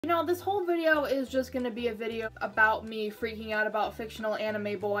You know, this whole video is just gonna be a video about me freaking out about fictional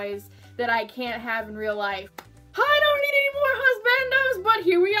anime boys that I can't have in real life. I don't need any more husbandos, but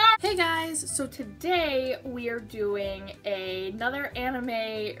here we are! Hey guys, so today we are doing another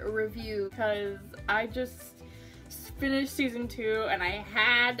anime review because I just finished season 2 and I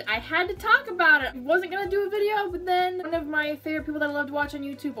had to talk about it. I wasn't gonna do a video, but then one of my favorite people that I love to watch on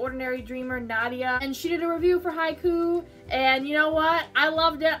YouTube, Ordinary Dreamer, Nadia, and she did a review for Haiku, and you know what? I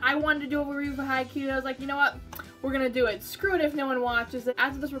loved it. I wanted to do a review for Haiku, and I was like, you know what? We're gonna do it. Screw it if no one watches it.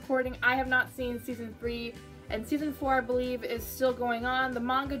 As of this recording, I have not seen season 3. And season 4, I believe, is still going on. The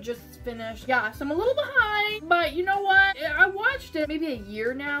manga just finished. Yeah, so I'm a little behind, but you know what? I watched it maybe a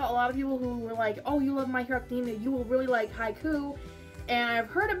year now. A lot of people who were like, oh, you love My Hero Academia, you will really like Haiku. And I've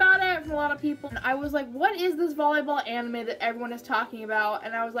heard about it from a lot of people. And I was like, what is this volleyball anime that everyone is talking about?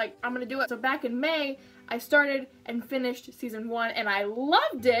 And I was like, I'm gonna do it. So back in May, I started and finished season 1, and I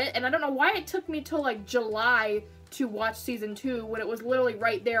loved it. And I don't know why it took me till like July to watch season 2 when it was literally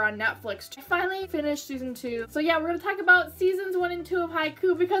right there on Netflix. I finally finished season 2. So yeah, we're gonna talk about seasons 1 and 2 of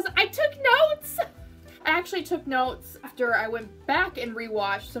Haiku because I took notes! I actually took notes after I went back and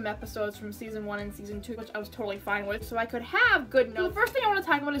rewatched some episodes from season 1 and season 2, which I was totally fine with, so I could have good notes. So the first thing I want to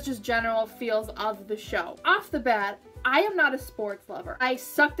talk about is just general feels of the show. Off the bat, I am not a sports lover. I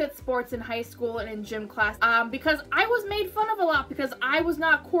sucked at sports in high school and in gym class because I was made fun of a lot because I was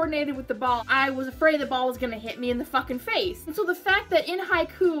not coordinated with the ball. I was afraid the ball was gonna hit me in the fucking face. And so the fact that in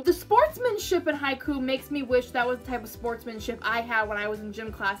Haiku, the sportsmanship in Haiku makes me wish that was the type of sportsmanship I had when I was in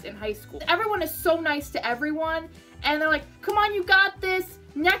gym class in high school. Everyone is so nice to everyone, and they're like, come on, you got this.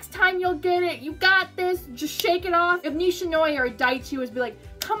 Next time you'll get it. You got this. Just shake it off. If Nishinoi or Daichi was be like,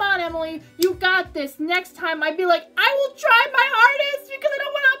 come on, Emily, you got this. Next time, I'd be like, I will try my hardest because I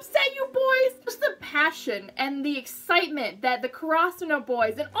don't want to upset you boys. Just the passion and the excitement that the Karasuno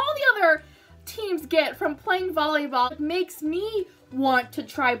boys and all the other teams get from playing volleyball makes me want to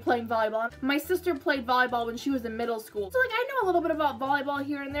try playing volleyball. My sister played volleyball when she was in middle school. So like I know a little bit about volleyball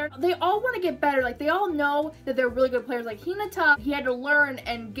here and there. They all want to get better. Like they all know that they're really good players. Like Hinata, he had to learn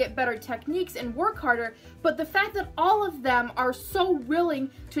and get better techniques and work harder. But the fact that all of them are so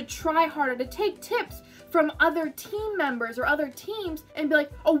willing to try harder, to take tips from other team members or other teams and be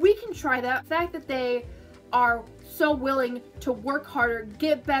like, oh, we can try that. The fact that they are so willing to work harder,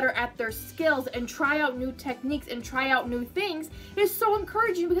 get better at their skills, and try out new techniques and try out new things is so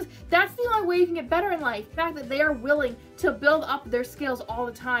encouraging because that's the only way you can get better in life. The fact that they are willing to build up their skills all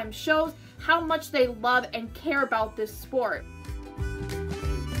the time shows how much they love and care about this sport.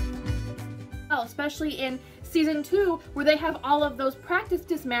 Especially in season 2 where they have all of those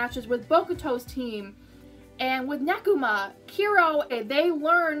practice matches with Bokuto's team and with Nekuma, Kiro, they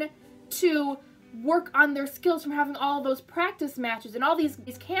learn to work on their skills from having all of those practice matches and all these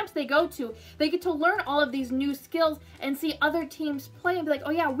camps they go to. They get to learn all of these new skills and see other teams play and be like, oh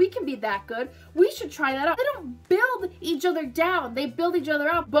yeah, we can be that good. We should try that out. They don't build each other down. They build each other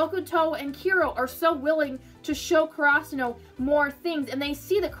up. Bokuto and Kiro are so willing to show Karasuno more things, and they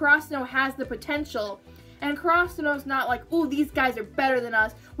see that Karasuno has the potential. And Karasuno's not like, ooh, these guys are better than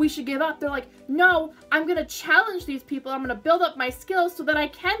us, we should give up. They're like, no, I'm gonna challenge these people, I'm gonna build up my skills so that I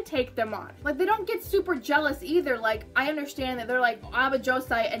can take them on. Like, they don't get super jealous either. Like, I understand that they're like, Aba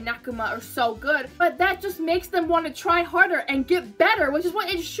Josai and Nakuma are so good, but that just makes them want to try harder and get better, which is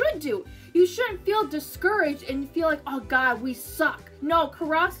what it should do. You shouldn't feel discouraged and feel like, oh god, we suck. No,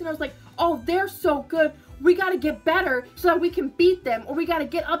 Karasuno's like, oh, they're so good, we gotta get better so that we can beat them, or we gotta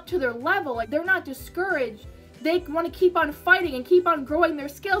get up to their level. Like, they're not discouraged. They want to keep on fighting and keep on growing their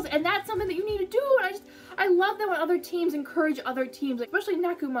skills, and that's something that you need to do. And I love that when other teams encourage other teams, like especially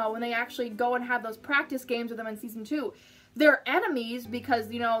Nekuma, when they actually go and have those practice games with them in season 2. They're enemies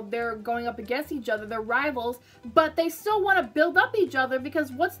because, you know, they're going up against each other, they're rivals, but they still want to build up each other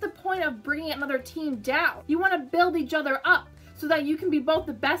because what's the point of bringing another team down? You want to build each other up so that you can be both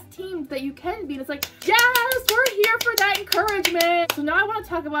the best teams that you can be. And it's like, yes, we're here for that encouragement. So now I want to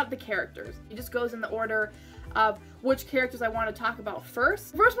talk about the characters. It just goes in the order of which characters I want to talk about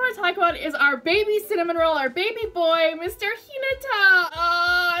first. The first one I talk about is our baby cinnamon roll, our baby boy, Mr. Hinata.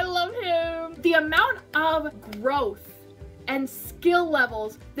 Oh, I love him. The amount of growth and skill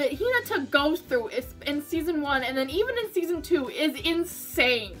levels that Hinata goes through is in season 1 and then even in season 2 is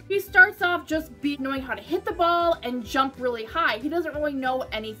insane. He starts off just knowing how to hit the ball and jump really high. He doesn't really know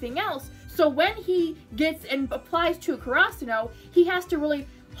anything else. So when he gets and applies to Karasuno, he has to really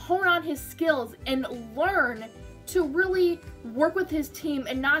hone on his skills and learn to really work with his team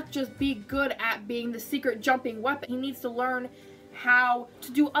and not just be good at being the secret jumping weapon. He needs to learn how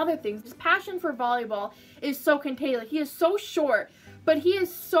to do other things. His passion for volleyball is so contagious. He is so short, but he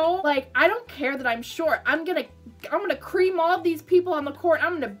is so, like, I don't care that I'm short. I'm gonna cream all of these people on the court.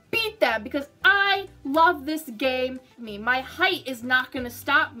 I'm gonna beat them because I love this game. My height is not gonna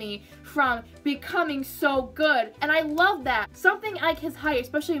stop me from becoming so good, and I love that. Something like his height,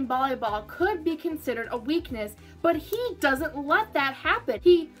 especially in volleyball, could be considered a weakness, but he doesn't let that happen.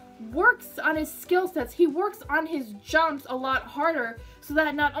 He works on his skill sets. He works on his jumps a lot harder so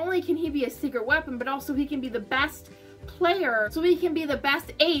that not only can he be a secret weapon, but also he can be the best player, so he can be the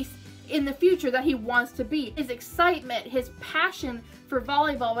best ace in the future that he wants to be. His excitement, his passion for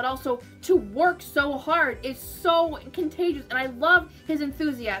volleyball, but also to work so hard is so contagious, and I love his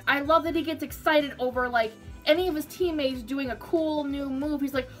enthusiasm. I love that he gets excited over, like, any of his teammates doing a cool new move.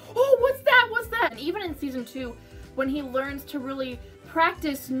 He's like, oh, what's that? What's that? And even in season 2, when he learns to really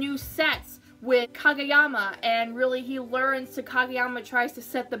practice new sets with Kageyama, and really he learns to, Kageyama tries to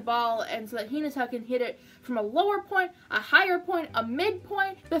set the ball and so that Hinata can hit it from a lower point, a higher point, a mid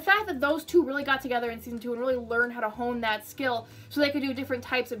point. The fact that those two really got together in season 2 and really learned how to hone that skill so they could do different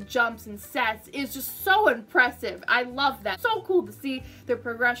types of jumps and sets is just so impressive. I love that. So cool to see their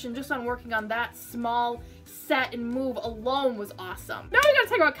progression just on working on that small set and move alone was awesome. Now we gotta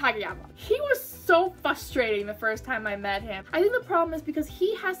talk about Kageyama. He was so frustrating the first time I met him. I think the problem is because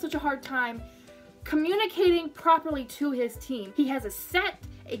he has such a hard time communicating properly to his team. He has a set,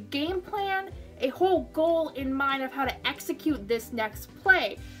 a game plan, a whole goal in mind of how to execute this next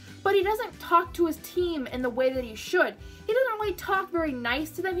play, but he doesn't talk to his team in the way that he should. He doesn't really talk very nice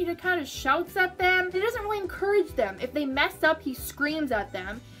to them. He just kind of shouts at them. He doesn't really encourage them. If they mess up, he screams at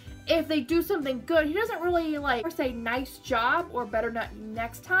them. If they do something good, he doesn't really, like, or say nice job or better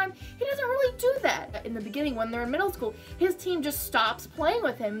next time. He doesn't really do that. In the beginning, when they're in middle school, his team just stops playing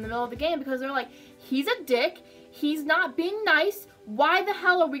with him in the middle of the game because they're like, he's a dick, he's not being nice, why the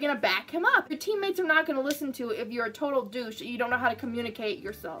hell are we gonna back him up? Your teammates are not gonna listen to if you're a total douche and you don't know how to communicate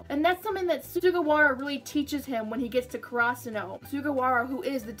yourself. And that's something that Sugawara really teaches him when he gets to Karasuno. Sugawara, who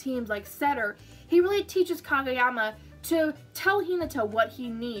is the team's, like, setter, he really teaches Kageyama to tell Hinata what he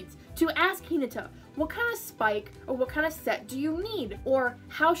needs, to ask Hinata, what kind of spike or what kind of set do you need? Or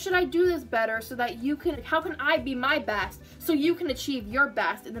how should I do this better so that you can, how can I be my best so you can achieve your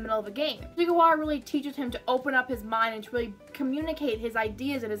best in the middle of a game? Sugawara really teaches him to open up his mind and to really communicate his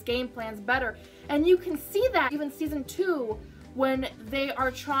ideas and his game plans better. And you can see that even season 2, when they are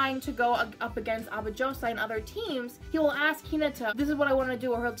trying to go up against Abajosai and other teams, he will ask Hinata, this is what I want to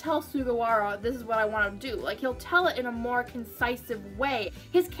do, or he'll tell Sugawara, this is what I want to do. Like, he'll tell it in a more concise way.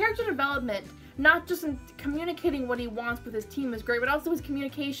 His character development, not just in communicating what he wants with his team, is great, but also his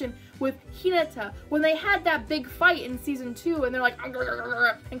communication with Hinata. When they had that big fight in season 2 and they're like, and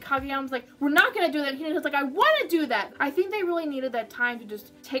Kageyama's like, we're not gonna do that. Hinata's like, I want to do that. I think they really needed that time to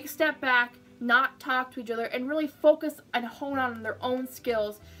just take a step back, not talk to each other, and really focus and hone on their own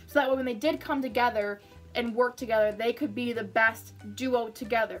skills so that when they did come together and work together, they could be the best duo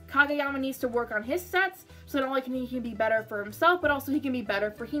together. Kageyama needs to work on his sets so not only can he be better for himself, but also he can be better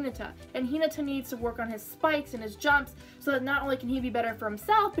for Hinata. And Hinata needs to work on his spikes and his jumps so that not only can he be better for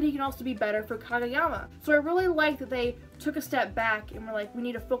himself, but he can also be better for Kageyama. So I really like that they took a step back and were like, we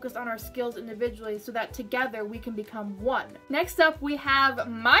need to focus on our skills individually so that together we can become one. Next up, we have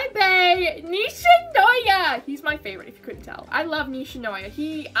my bae, Nishinoya. He's my favorite, if you couldn't tell. I love Nishinoya.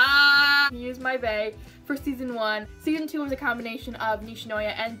 He is my bae for season 1. Season 2 was a combination of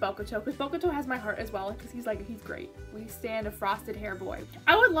Nishinoya and Bokuto, because Bokuto has my heart as well, because he's great. We stand a frosted hair boy.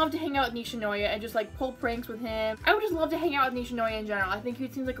 I would love to hang out with Nishinoya and just, like, pull pranks with him. I would just love to hang out with Nishinoya in general. I think he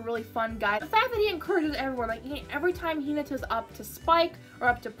seems like a really fun guy. The fact that he encourages everyone, like, every time Hinata's up to spike or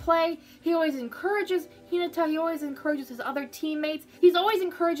up to play, he always encourages Hinata, he always encourages his other teammates. He's always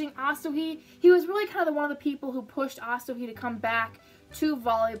encouraging Asohi. He was really kind of one of the people who pushed Asohi to come back to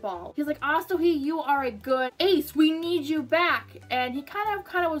volleyball. He's like, Asohi, you are a good ace. We need you back. And he kind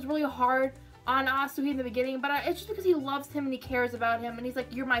of was really hard on Asohi in the beginning, but it's just because he loves him and he cares about him, and he's like,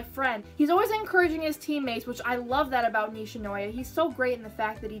 you're my friend. He's always encouraging his teammates, which I love that about Nishinoya. He's so great in the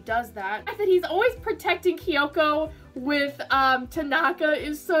fact that he does that. The fact that he's always protecting Kyoko with Tanaka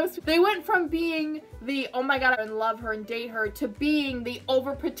is so sweet. They went from being the, oh my god, I love her and date her, to being the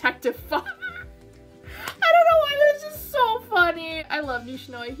overprotective father. I don't know why, that's just so funny. I love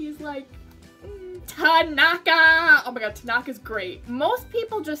Nishinoya. He's like, Tanaka! Oh my god, Tanaka's great. Most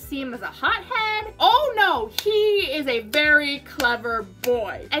people just see him as a hothead. Oh no, he is a very clever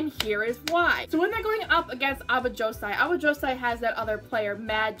boy. And here is why. So when they're going up against Abajosai, Abajosai has that other player,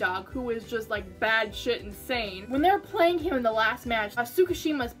 Mad Dog, who is just like bad shit insane. When they're playing him in the last match,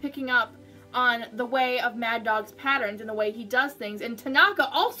 Tsukishima's picking up on the way of Mad Dog's patterns and the way he does things, and Tanaka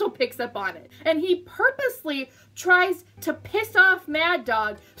also picks up on it. And he purposely tries to piss off Mad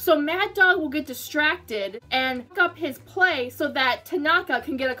Dog so Mad Dog will get distracted and pick up his play so that Tanaka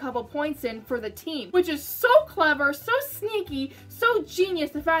can get a couple points in for the team, which is so clever, so sneaky, so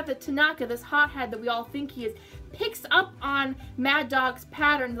genius. The fact that Tanaka, this hothead that we all think he is, picks up on Mad Dog's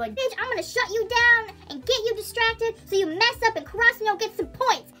patterns, like, bitch, I'm gonna shut you down and get you distracted so you mess up and cross me, you'll get some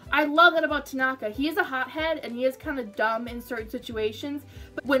points. I love that about Tanaka. He is a hothead and he is kind of dumb in certain situations,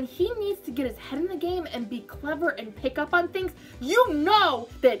 but when he needs to get his head in the game and be clever and pick up on things, you know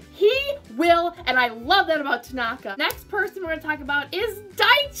that he will, and I love that about Tanaka. Next person we're gonna talk about is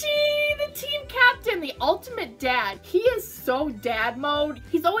Daichi, the team captain, the ultimate dad. He is so dad mode.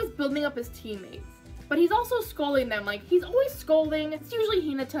 He's always building up his teammates, but he's also scolding them. Like, he's always scolding. It's usually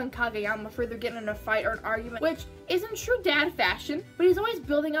Hinata and Kageyama for either getting in a fight or an argument, which is in true dad fashion, but he's always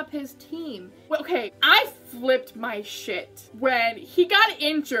building up his team. Well, okay, I flipped my shit when he got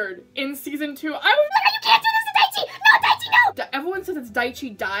injured in season 2. I was like, you can't do this to Daichi! No, Daichi, no! Everyone says it's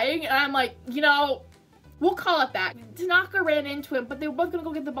Daichi dying, and I'm like, you know, we'll call it that. Tanaka ran into him, but they were both gonna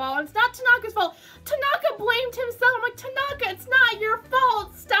go get the ball, and it's not Tanaka's fault. Tanaka blamed himself. I'm like, Tanaka, it's not your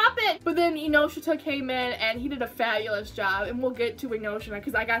fault. Stop it. But then Inoshita came in, and he did a fabulous job, and we'll get to Inoshita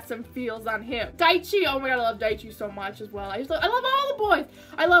because I got some feels on him. Daichi, oh my god, I love Daichi so much as well. I love all the boys.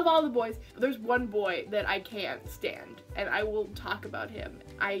 I love all the boys. There's one boy that I can't stand, and I will talk about him.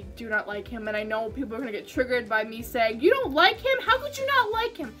 I do not like him, and I know people are gonna get triggered by me saying, you don't like him? How could you not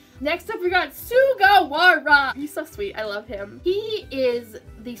like him? Next up, we got Sugawara. He's so sweet. I love him. He is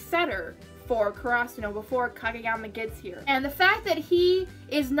the setter for Karasuno before Kageyama gets here. And the fact that he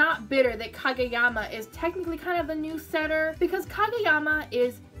is not bitter that Kageyama is technically kind of the new setter, because Kageyama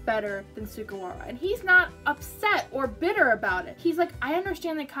is better than Sugawara, and he's not upset or bitter about it. He's like, I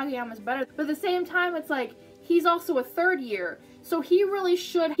understand that Kageyama's better, but at the same time, it's like, he's also a third year, so he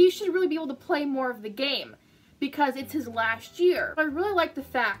should really be able to play more of the game, because it's his last year. I really like the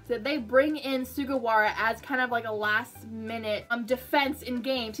fact that they bring in Sugawara as kind of like a last minute defense in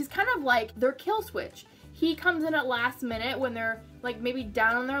games. He's kind of like their kill switch. He comes in at last minute when they're like maybe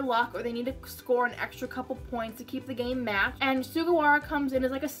down on their luck or they need to score an extra couple points to keep the game matched. And Sugawara comes in as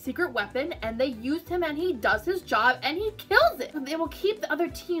like a secret weapon, and they use him and he does his job and he kills it. They will keep the other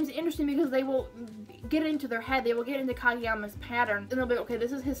teams interesting because they will get into their head. They will get into Kageyama's pattern and they'll be like, okay,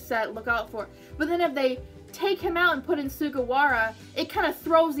 this is his set, look out for it. But then if they take him out and put in Sugawara, it kind of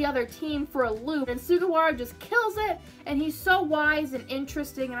throws the other team for a loop, and Sugawara just kills it, and he's so wise and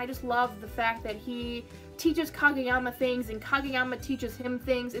interesting, and I just love the fact that he teaches Kageyama things and Kageyama teaches him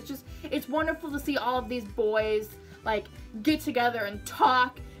things. It's wonderful to see all of these boys like get together and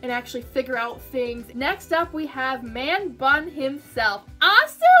talk and actually figure out things. Next up, we have Man Bun himself,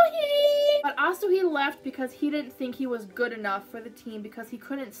 Asuhi! But Asuhi left because he didn't think he was good enough for the team because he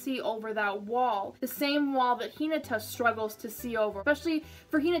couldn't see over that wall. The same wall that Hinata struggles to see over, especially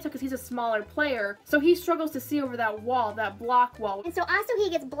for Hinata because he's a smaller player. So he struggles to see over that wall, that block wall. And so Asuhi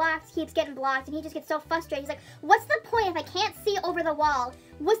gets blocked, keeps getting blocked, and he just gets so frustrated. He's like, what's the point if I can't see over the wall?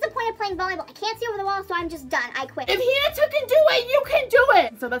 What's the point of playing volleyball? I can't see over the wall, so I'm just done. I quit. If Hinata can do it, you can do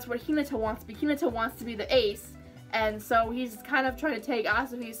it! So that's what Hinata wants to be. Hinata wants to be the ace. And so he's kind of trying to take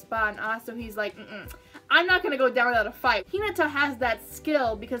Asuhi's spot, and Asuhi's like, I'm not going to go down without a fight. Hinata has that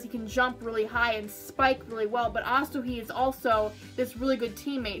skill because he can jump really high and spike really well, but Asuhi is also this really good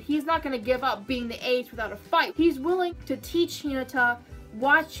teammate. He's not going to give up being the ace without a fight. He's willing to teach Hinata,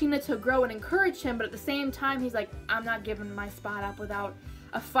 watch Hinata grow and encourage him, but at the same time, he's like, I'm not giving my spot up without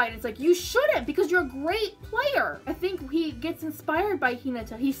a fight. It's like, you shouldn't, because you're a great player. I think he gets inspired by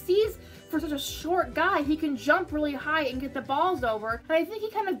Hinata. He sees for such a short guy, he can jump really high and get the balls over, and I think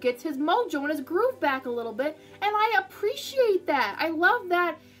he kind of gets his mojo and his groove back a little bit, and I appreciate that. I love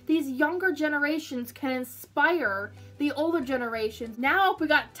that these younger generations can inspire the older generations. Now we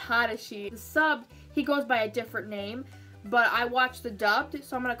got Tadashi. The sub, he goes by a different name, but I watched the dubbed,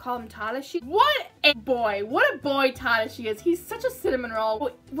 so I'm gonna call him Tadashi. What a boy Tadashi is. He's such a cinnamon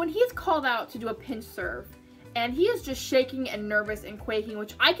roll. When he's called out to do a pinch serve, and he is just shaking and nervous and quaking,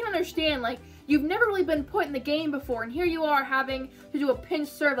 which I can understand, like, you've never really been put in the game before, and here you are having to do a pinch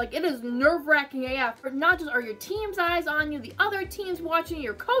serve. Like, it is nerve-wracking AF. But not just are your team's eyes on you, the other team's watching you,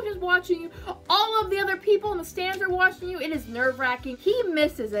 your coach is watching you, all of the other people in the stands are watching you. It is nerve-wracking. He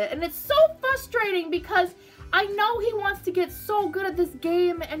misses it, and it's so frustrating because I know he wants to get so good at this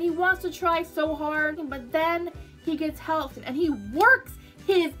game, and he wants to try so hard, but then he gets helped, and he works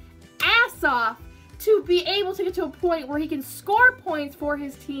his ass off to be able to get to a point where he can score points for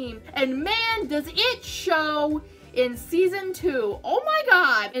his team. And man, does it show in season 2. Oh my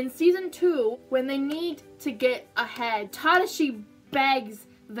god. In season 2, when they need to get ahead, Tadashi begs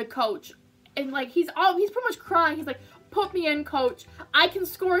the coach. And like, he's pretty much crying. He's like, put me in, coach. I can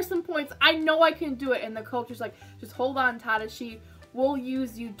score some points. I know I can do it. And the coach is like, just hold on, Tadashi. We'll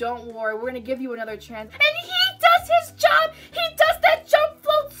use you. Don't worry. We're going to give you another chance. And he does his job. He does that jump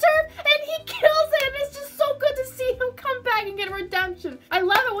float serve and he kills it. And it's just so good to see him come back and get a redemption. I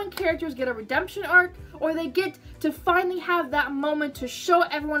love it when characters get a redemption arc, or they get to finally have that moment to show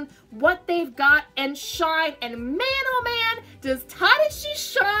everyone what they've got and shine. And man, oh man, does Tadashi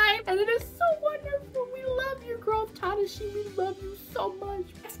shine. And it is so wonderful. We love your growth, Tadashi. We love you so much.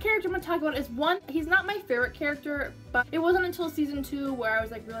 Next character I'm going to talk about is one, he's not my favorite character, but it wasn't until season 2 where I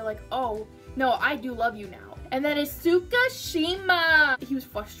was like really like, oh, no, I do love you now. And that is Tsukishima. He was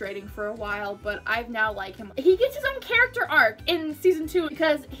frustrating for a while, but I've now liked him. He gets his own character arc in season 2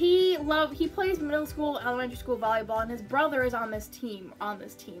 because he plays middle school, elementary school volleyball, and his brother is on this team.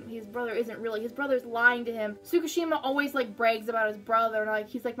 His brother isn't really. His brother's lying to him. Tsukishima always like brags about his brother, and like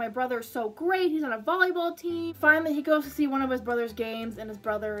he's like, my brother's so great. He's on a volleyball team. Finally, he goes to see one of his brother's games, and his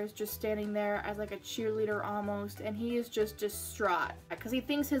brother is just standing there as like a cheerleader almost, and he is just distraught because he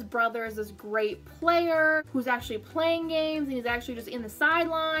thinks his brother is this great player who's actually playing games, and he's actually just in the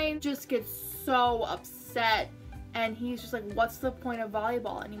sideline. Just gets so upset, and he's just like, what's the point of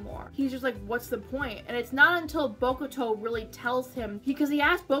volleyball anymore? He's just like, what's the point? And it's not until Bokuto really tells him, because he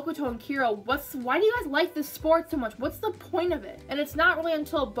asked Bokuto and Kiro, why do you guys like this sport so much? What's the point of it? And it's not really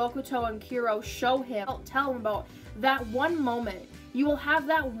until Bokuto and Kiro show him, tell him about that one moment. You will have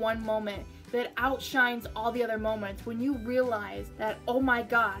that one moment that outshines all the other moments when you realize that, oh my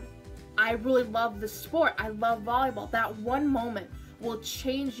god, I really love the sport. I love volleyball. That one moment will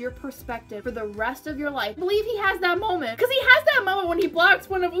change your perspective for the rest of your life. I believe he has that moment, because he has that moment when he blocks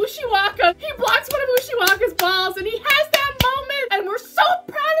one of Ushiwaka. He blocks one of Ushiwaka's balls, and he has that moment, and we're so proud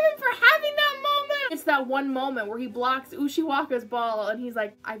of him for having that moment. It's that one moment where he blocks Ushiwaka's ball, and he's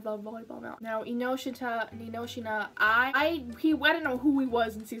like, I love volleyball now. Now, Inoshina, I don't know who he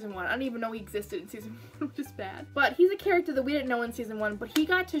was in season 1. I don't even know he existed in season 1, which is bad. But he's a character that we didn't know in season 1, but he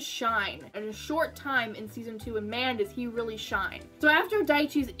got to shine in a short time in season 2, and man, does he really shine. So after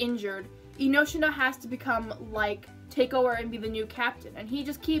Daichi's injured, Inoshina has to become, like, take over and be the new captain, and he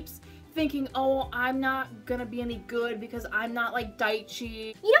just keeps thinking, oh, I'm not gonna be any good because I'm not like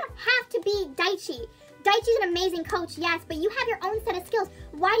Daichi. You don't have to be Daichi. Daichi's an amazing coach, yes, but you have your own set of skills.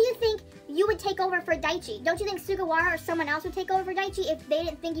 Why do you think you would take over for Daichi? Don't you think Sugawara or someone else would take over for Daichi if they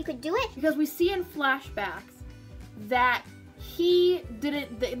didn't think you could do it? Because we see in flashbacks that he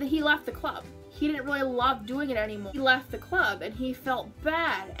left the club. He didn't really love doing it anymore. He left the club and he felt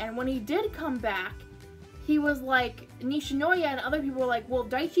bad, and when he did come back, he was like, Nishinoya and other people were like, well,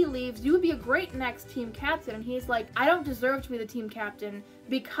 Daichi leaves, you would be a great next team captain. And he's like, I don't deserve to be the team captain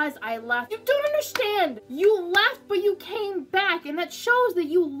because I left. You don't understand. You left, but you came back. And that shows that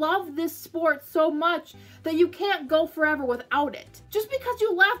you love this sport so much that you can't go forever without it. Just because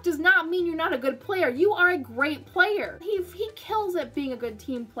you left does not mean you're not a good player. You are a great player. He kills at being a good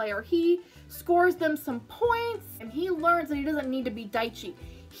team player. He scores them some points, and he learns that he doesn't need to be Daichi.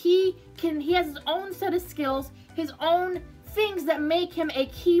 He has his own set of skills, his own things that make him a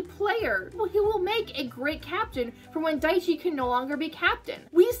key player. Well, he will make a great captain for when Daichi can no longer be captain.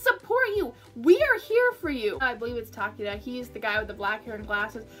 We support you. We are here for you. I believe it's Takeda. He's the guy with the black hair and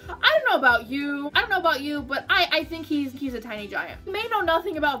glasses. I don't know about you, but I think he's a tiny giant. You may know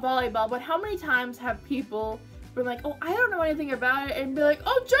nothing about volleyball, but how many times have people been like, oh, I don't know anything about it, and be like,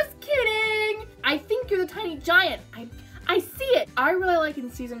 oh, just kidding. I think you're the tiny giant. I see it. I really like in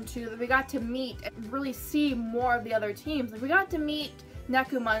season 2 that we got to meet and really see more of the other teams. Like, we got to meet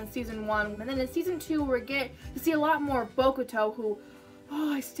Nekuma in season 1, and then in season 2 we get to see a lot more of Bokuto, who,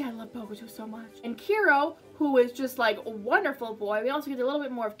 oh, I love Bokuto so much. And Kiro, who is just like a wonderful boy. We also get a little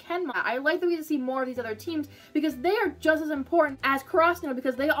bit more of Kenma. I like that we get to see more of these other teams because they are just as important as Karasuno,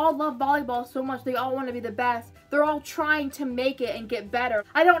 because they all love volleyball so much. They all want to be the best. They're all trying to make it and get better.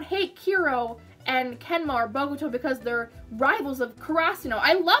 I don't hate Kiro and Kenma or Bokuto because they're rivals of Karasuno.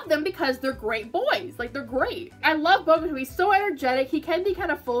 I love them because they're great boys. Like, they're great. I love Bokuto. He's so energetic. He can be kind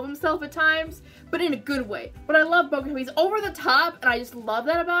of full of himself at times, but in a good way. But I love Bokuto. He's over the top, and I just love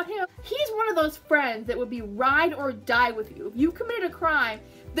that about him. He's one of those friends that would be ride or die with you. If you committed a crime,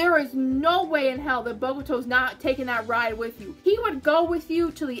 there is no way in hell that Bokuto's not taking that ride with you. He would go with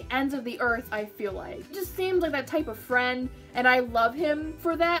you to the ends of the earth, I feel like. He just seems like that type of friend, and I love him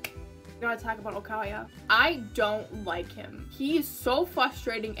for that. I'm gonna talk about Okaya. I don't like him. He is so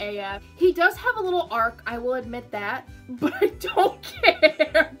frustrating AF. He does have a little arc, I will admit that, but I don't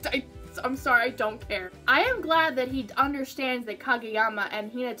care. I'm sorry, I don't care. I am glad that he understands that Kageyama and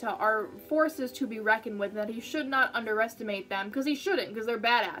Hinata are forces to be reckoned with, and that he should not underestimate them, because he shouldn't, because they're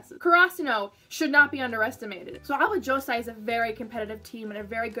badasses. Karasuno should not be underestimated. So Awa Josai is a very competitive team and a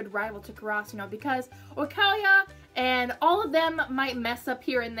very good rival to Karasuno, because Okaya and all of them might mess up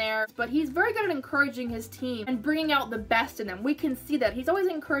here and there, but he's very good at encouraging his team and bringing out the best in them. We can see that. He's always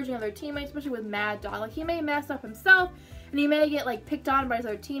encouraging other teammates, especially with Mad Dog. Like, he may mess up himself, and he may get, like, picked on by his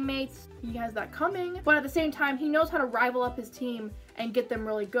other teammates. He has that coming. But at the same time, he knows how to rival up his team and get them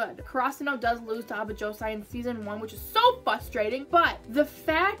really good. Karasuno does lose to Awa Josai in Season 1, which is so frustrating. But the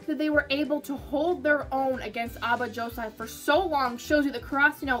fact that they were able to hold their own against Awa Josai for so long shows you that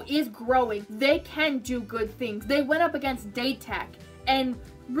Karasuno is growing. They can do good things. They went up against Daytech and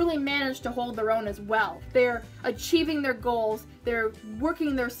really managed to hold their own as well. They're achieving their goals, they're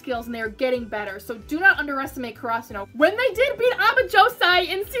working their skills, and they're getting better. So do not underestimate Karasuno. When they did beat Awa Josai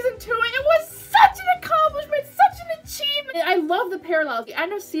in Season 2, it was such an accomplishment, such an achievement. I love the parallels. The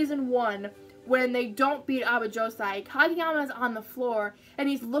end of Season 1, when they don't beat Awa Josai, Kageyama is on the floor, and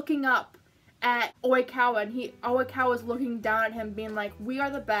he's looking up at Oikawa, and Oikawa is looking down at him being like, we are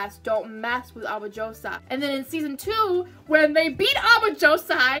the best, don't mess with Awa Josai. And then in Season 2, when they beat Awa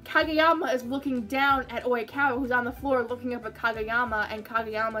Josai, Kageyama is looking down at Oikawa, who's on the floor looking up at Kageyama, and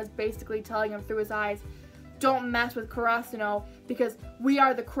Kageyama is basically telling him through his eyes, don't mess with Karasuno, because we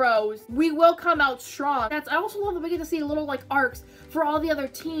are the crows. We will come out strong. I also love that we get to see little, like, arcs for all the other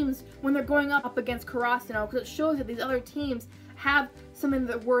teams when they're going up against Karasuno, because it shows that these other teams have something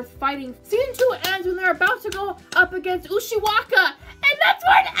that's worth fighting. Season 2 ends when they're about to go up against Ushiwaka, and that's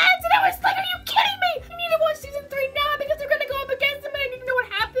where it ends, and I was like, are you kidding me? I need to watch Season 3 now because they're gonna go up against them and I need to know what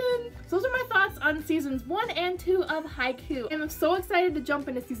happened. So those are my thoughts on Seasons 1 and 2 of Haikyuu. And I'm so excited to jump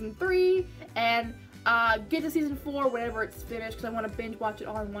into Season 3 and get to Season 4 whenever it's finished, because I want to binge watch it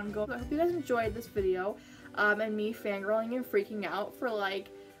all in one go. So I hope you guys enjoyed this video, and me fangirling and freaking out for like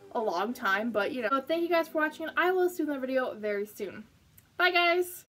a long time, but you know. So thank you guys for watching, and I will see you in the video very soon. Bye guys!